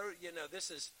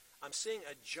 I'm seeing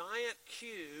a giant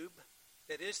cube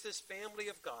that is this family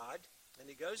of God, and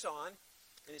he goes on,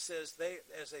 and he says, they,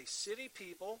 as a city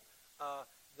people,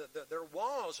 their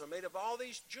walls are made of all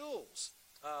these jewels.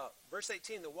 Verse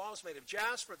 18, the walls made of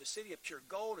jasper, the city of pure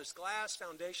gold as glass.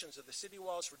 Foundations of the city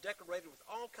walls were decorated with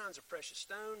all kinds of precious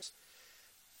stones.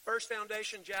 First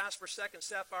foundation, jasper. Second,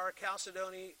 sapphire,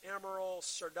 chalcedony, emerald,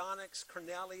 sardonyx,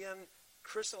 cornelian,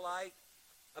 chrysolite,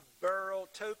 a beryl,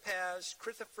 topaz,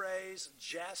 chrysoprase,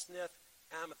 jasnith,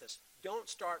 amethyst. don't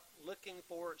start looking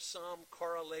for some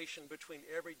correlation between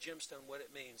every gemstone, what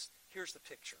it means. Here's the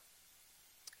picture.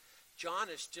 John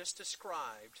has just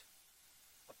described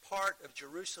a part of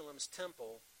Jerusalem's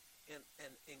temple in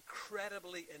an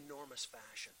incredibly enormous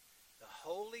fashion. The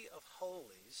Holy of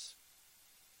Holies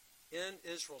in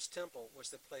Israel's temple was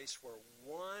the place where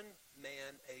one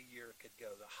man a year could go,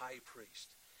 the high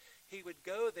priest. He would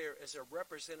go there as a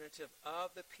representative of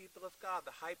the people of God.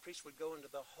 The high priest would go into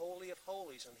the Holy of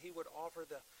Holies, and he would offer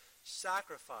the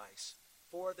sacrifice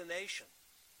for the nation,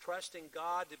 trusting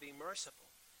God to be merciful.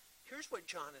 Here's what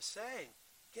John is saying.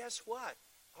 Guess what?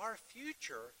 Our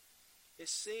future is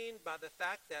seen by the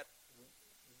fact that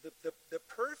the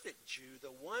perfect Jew, the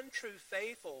one true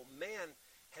faithful man,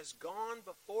 has gone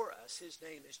before us. His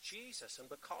name is Jesus. And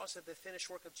because of the finished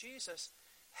work of Jesus,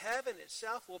 heaven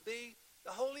itself will be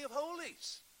the Holy of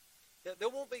Holies. There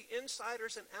won't be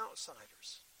insiders and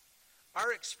outsiders.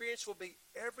 Our experience will be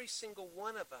every single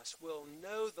one of us will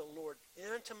know the Lord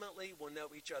intimately, will know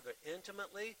each other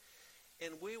intimately,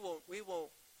 and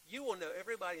you will know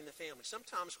everybody in the family.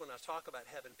 Sometimes when I talk about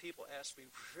heaven, people ask me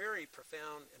very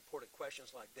profound, important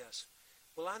questions like this.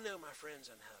 Will I know my friends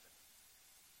in heaven?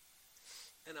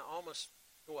 And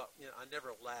I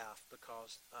never laugh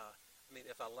because,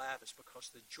 if I laugh, it's because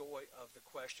the joy of the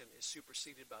question is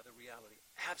superseded by the reality.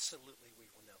 Absolutely, we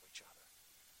will know each other.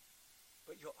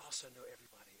 But you'll also know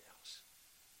everybody else.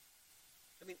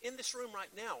 In this room right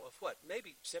now, of what,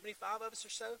 maybe 75 of us or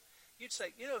so, you'd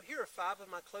say, here are 5 of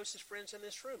my closest friends in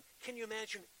this room. Can you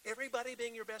imagine everybody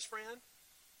being your best friend?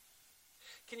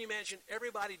 Can you imagine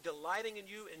everybody delighting in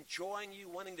you, enjoying you,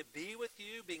 wanting to be with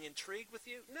you, being intrigued with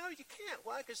you? No, you can't.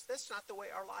 Why? Because that's not the way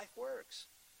our life works.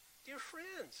 Dear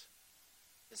friends,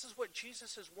 this is what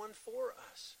Jesus has won for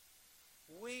us.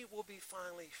 We will be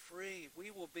finally free.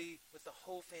 We will be with the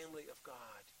whole family of God.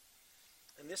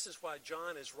 And this is why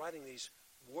John is writing these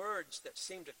words that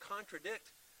seem to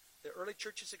contradict the early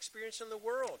church's experience in the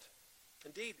world.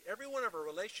 Indeed, every one of our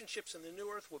relationships in the new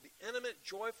earth will be intimate,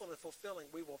 joyful, and fulfilling.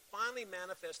 We will finally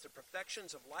manifest the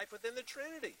perfections of life within the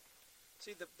Trinity.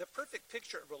 See, the perfect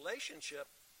picture of relationship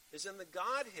is in the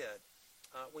Godhead.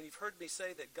 When you've heard me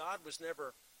say that God was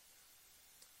never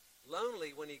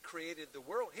lonely when he created the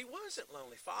world, he wasn't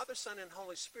lonely. Father, Son, and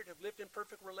Holy Spirit have lived in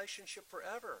perfect relationship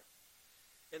forever.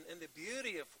 And the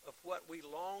beauty of what we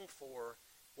long for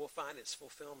will find its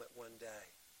fulfillment one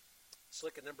day. Let's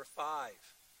look at number 5.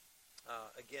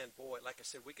 Again, boy, like I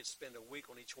said, we could spend a week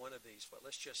on each one of these, but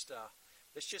let's just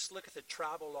look at the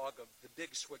travel log of the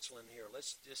big Switzerland here. I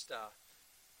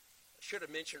should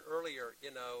have mentioned earlier,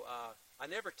 I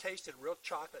never tasted real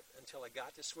chocolate until I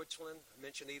got to Switzerland. I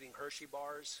mentioned eating Hershey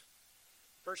bars.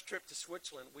 First trip to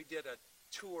Switzerland, we did a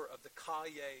tour of the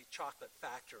Caillé chocolate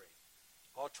factory.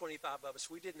 All 25 of us,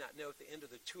 we did not know at the end of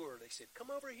the tour, they said, come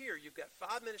over here. You've got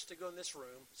 5 minutes to go in this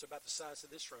room. It's about the size of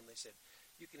this room. They said,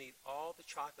 you can eat all the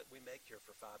chocolate we make here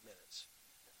for 5 minutes.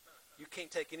 You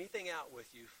can't take anything out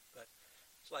with you. But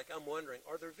it's like I'm wondering,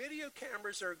 are there video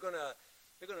cameras that are going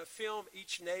to film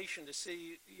each nation to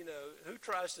see, who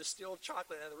tries to steal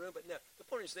chocolate out of the room? But no, the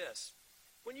point is this.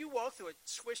 When you walk through a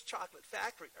Swiss chocolate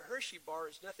factory, a Hershey bar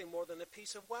is nothing more than a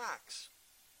piece of wax.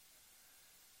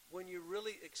 When you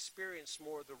really experience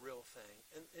more of the real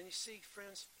thing. And you see,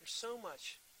 friends, there's so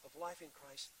much of life in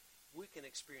Christ we can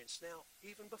experience now,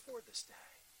 even before this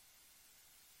day.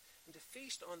 And to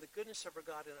feast on the goodness of our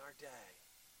God in our day,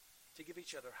 to give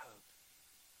each other hope,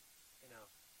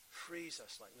 frees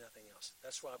us like nothing else.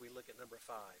 That's why we look at number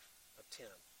 5 of 10.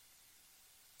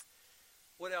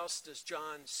 What else does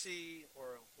John see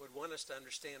or would want us to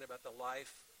understand about the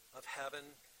life of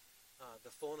heaven,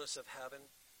 the fullness of heaven,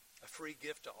 a free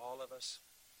gift to all of us?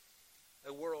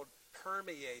 A world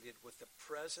permeated with the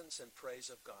presence and praise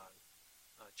of God.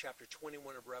 Chapter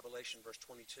 21 of Revelation, verse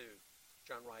 22,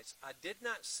 John writes, I did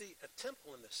not see a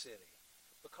temple in the city,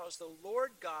 because the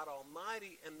Lord God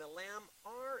Almighty and the Lamb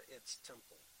are its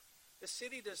temple. The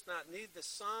city does not need the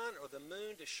sun or the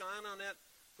moon to shine on it,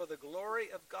 for the glory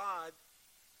of God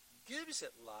gives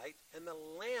it light, and the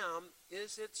Lamb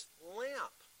is its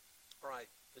lamp. All right,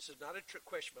 this is not a trick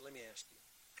question, but let me ask you.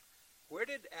 Where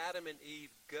did Adam and Eve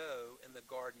go in the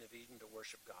Garden of Eden to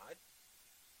worship God?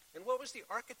 And what was the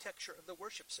architecture of the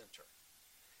worship center?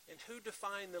 And who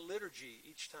defined the liturgy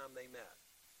each time they met?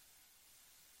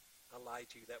 I lied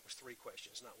to you. That was 3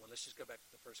 questions, not 1. Let's just go back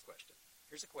to the first question.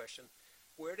 Here's a question.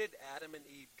 Where did Adam and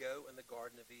Eve go in the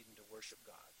Garden of Eden to worship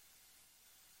God?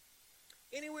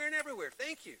 Anywhere and everywhere.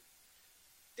 Thank you.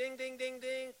 Ding, ding, ding,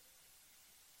 ding.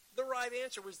 The right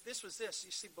answer was this.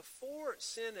 You see, before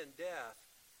sin and death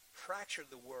fractured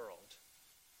the world,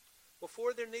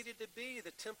 Before there needed to be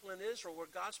the temple in Israel where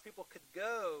God's people could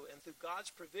go and through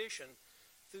God's provision,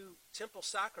 through temple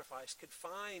sacrifice, could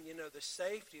find, the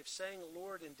safety of saying,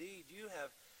 Lord, indeed, you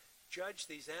have judged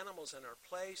these animals in our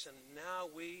place, and now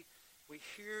we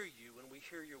hear you and we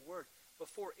hear your word.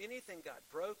 Before anything got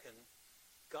broken,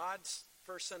 God's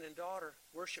first son and daughter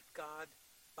worshiped God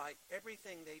by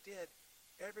everything they did,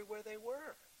 everywhere they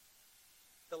were.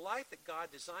 The life that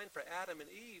God designed for Adam and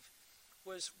Eve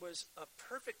was a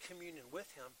perfect communion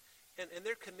with him. And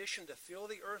they're commissioned to fill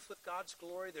the earth with God's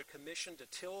glory. They're commissioned to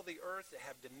till the earth, to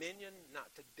have dominion,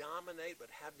 not to dominate, but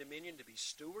have dominion, to be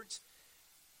stewards.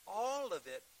 All of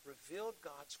it revealed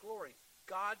God's glory.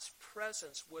 God's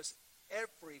presence was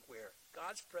everywhere.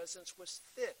 God's presence was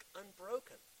thick,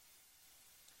 unbroken.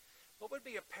 What would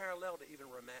be a parallel to even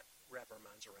wrap our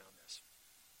minds around this?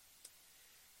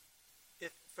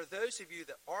 If for those of you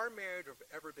that are married or have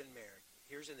ever been married,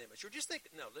 here's an image. Or just think,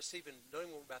 let's even know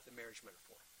more about the marriage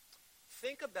metaphor.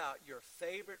 Think about your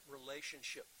favorite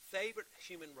relationship, favorite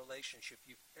human relationship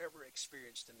you've ever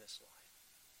experienced in this life.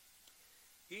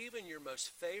 Even your most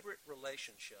favorite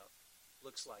relationship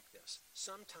looks like this.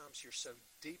 Sometimes you're so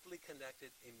deeply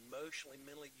connected emotionally,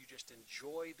 mentally, you just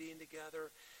enjoy being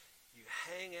together. You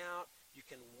hang out, you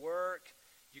can work,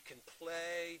 you can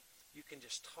play, you can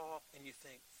just talk, and you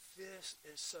think, this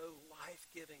is so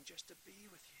life-giving just to be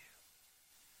with you.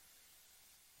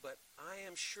 But I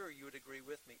am sure you would agree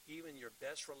with me, even your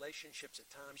best relationships at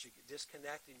times you get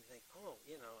disconnected and you think,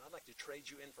 I'd like to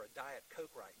trade you in for a Diet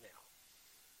Coke right now.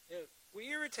 We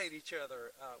irritate each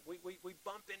other. We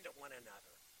bump into one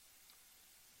another.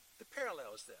 The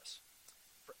parallel is this.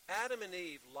 For Adam and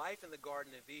Eve, life in the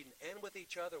Garden of Eden and with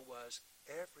each other was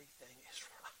everything is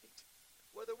right.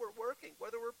 Whether we're working,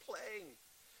 whether we're playing,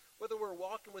 whether we're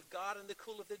walking with God in the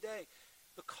cool of the day.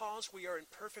 Because we are in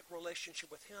perfect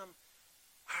relationship with him,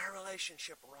 our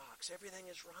relationship rocks. Everything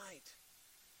is right.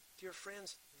 Dear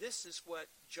friends, this is what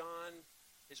John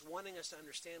is wanting us to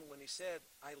understand when he said,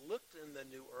 I looked in the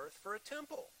new earth for a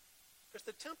temple. Because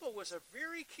the temple was a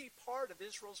very key part of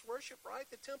Israel's worship, right?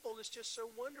 The temple is just so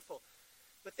wonderful.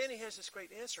 But then he has this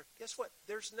great answer. Guess what?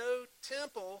 There's no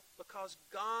temple because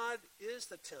God is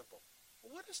the temple.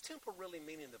 Well, what does temple really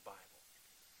mean in the Bible?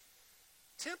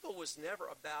 Temple was never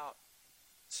about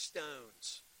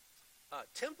stones.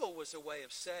 Temple was a way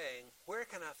of saying, where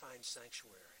can I find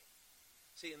sanctuary?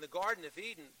 See, in the Garden of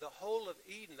Eden, the whole of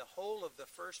Eden, the whole of the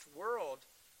first world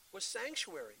was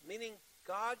sanctuary, meaning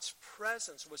God's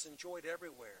presence was enjoyed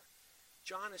everywhere.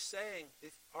 John is saying,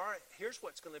 here's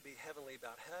what's going to be heavenly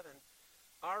about heaven.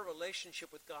 Our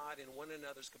relationship with God and one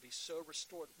another is going to be so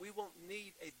restored. We won't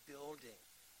need a building.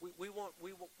 We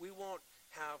won't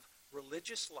have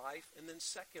religious life and then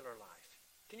secular life.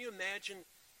 Can you imagine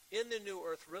in the new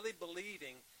earth really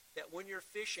believing that when you're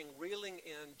fishing, reeling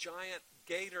in giant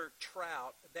gator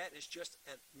trout, that is just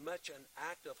as much an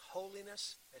act of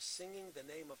holiness as singing the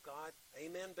name of God?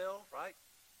 Amen, Bill, right?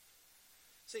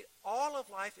 See, all of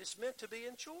life is meant to be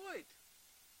enjoyed.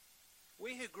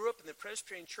 We who grew up in the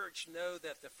Presbyterian Church know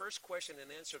that the first question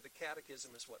and answer of the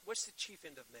catechism is what? What's the chief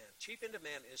end of man? Chief end of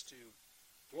man is to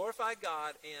glorify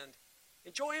God and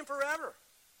enjoy him forever.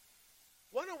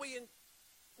 Why don't we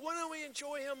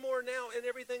enjoy him more now in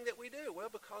everything that we do? Well,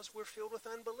 because we're filled with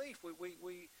unbelief.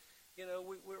 We're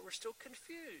still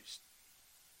confused.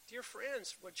 Dear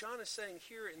friends, what John is saying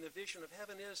here in the vision of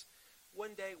heaven is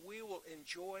one day we will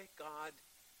enjoy God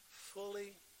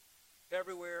fully,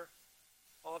 everywhere,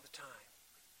 all the time.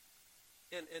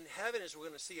 And heaven, as we're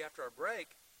going to see after our break,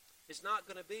 is not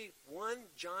going to be one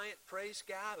giant praise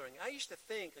gathering. I used to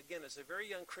think, again, as a very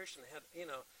young Christian,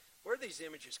 where these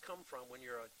images come from when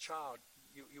you're a child,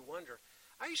 you wonder.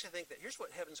 I used to think that here's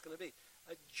what heaven's going to be.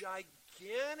 A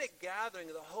gigantic gathering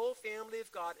of the whole family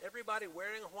of God, everybody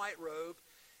wearing a white robe,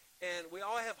 and we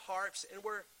all have harps, and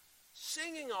we're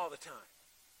singing all the time.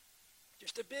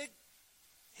 Just a big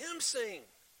hymn sing.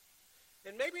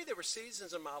 And maybe there were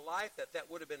seasons in my life that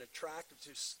would have been attractive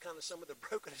to kind of some of the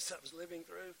brokenness I was living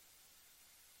through.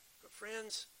 But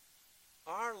friends,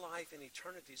 our life in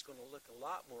eternity is going to look a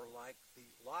lot more like the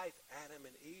life Adam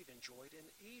and Eve enjoyed in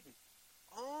Eden.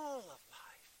 All of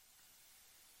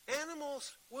life.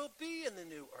 Animals will be in the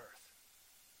new earth.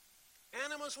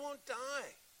 Animals won't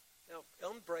die. Now,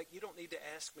 on break, you don't need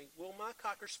to ask me, will my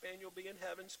Cocker Spaniel be in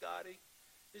heaven, Scotty?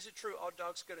 Is it true all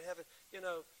dogs go to heaven?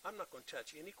 I'm not going to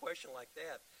touch any question like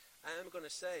that. I am going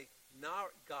to say,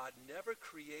 God never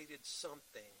created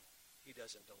something he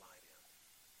doesn't delight in.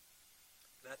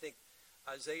 And I think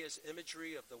Isaiah's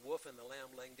imagery of the wolf and the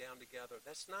lamb laying down together,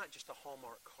 that's not just a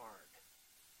Hallmark card.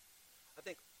 I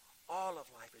think all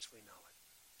of life as we know it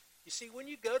You see, when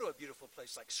you go to a beautiful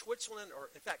place like Switzerland, or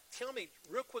in fact, tell me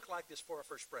real quick like this for our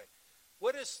first break.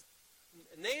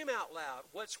 Name out loud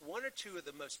what's one or two of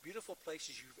the most beautiful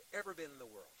places you've ever been in the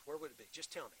world. Where would it be?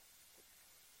 Just tell me.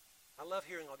 I love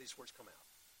hearing all these words come out.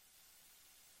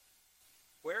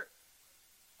 Where?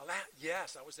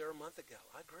 Yes, I was there a month ago.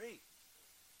 I agree.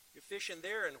 You're fishing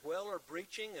there, and whale are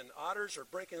breaching, and otters are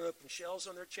breaking open shells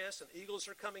on their chests, and eagles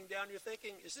are coming down. You're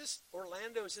thinking, is this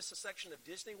Orlando? Is this a section of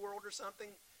Disney World or something?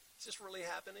 Is this really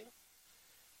happening?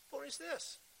 What is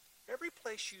this? Every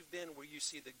place you've been where you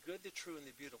see the good, the true, and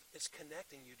the beautiful is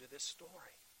connecting you to this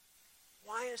story.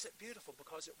 Why is it beautiful?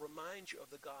 Because it reminds you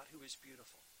of the God who is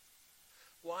beautiful.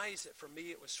 Why is it? For me,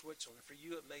 it was Switzerland. For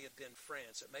you, it may have been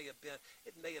France. It may have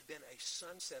been a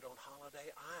sunset on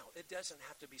Holiday Isle. It doesn't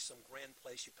have to be some grand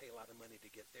place you pay a lot of money to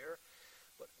get there.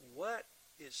 But what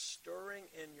is stirring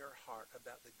in your heart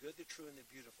about the good, the true, and the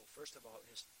beautiful, first of all,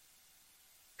 is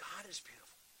God is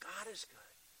beautiful. God is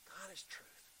good. God is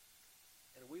truth.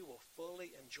 And we will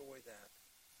fully enjoy that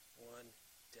one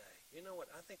day. You know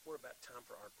what? I think we're about time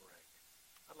for our break.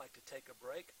 I'd like to take a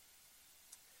break.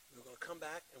 We're going to come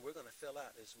back, and we're going to fill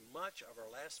out as much of our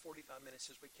last 45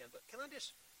 minutes as we can. But can I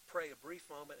just pray a brief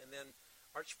moment, and then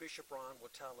Archbishop Ron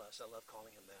will tell us, I love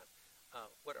calling him that,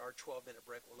 what our 12-minute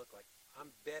break will look like.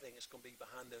 I'm betting it's going to be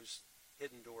behind those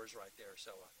hidden doors right there.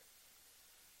 So,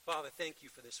 Father, thank you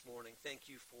for this morning.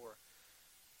 Thank you for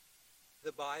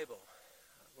the Bible.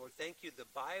 Lord, thank you.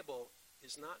 The Bible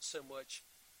is not so much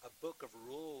a book of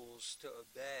rules to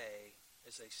obey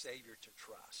as a Savior to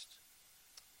trust.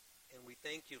 And we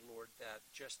thank you, Lord, that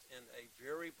just in a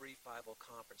very brief Bible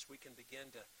conference, we can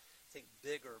begin to think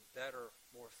bigger, better,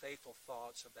 more faithful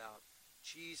thoughts about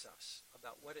Jesus,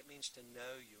 about what it means to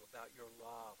know you, about your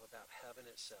love, about heaven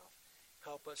itself.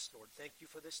 Help us, Lord. Thank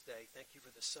you for this day. Thank you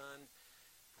for the sun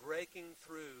breaking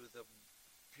through the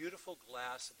beautiful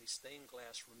glass of these stained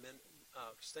glass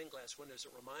windows.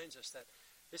 It reminds us that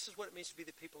this is what it means to be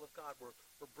the people of God. We're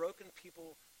broken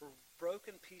people. We're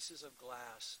broken pieces of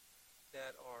glass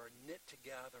that are knit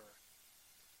together,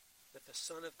 that the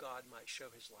Son of God might show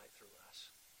his light through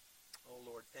us. Oh,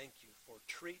 Lord, thank you for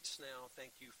treats now.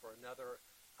 Thank you for another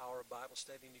hour of Bible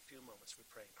study in a few moments. We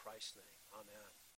pray in Christ's name. Amen.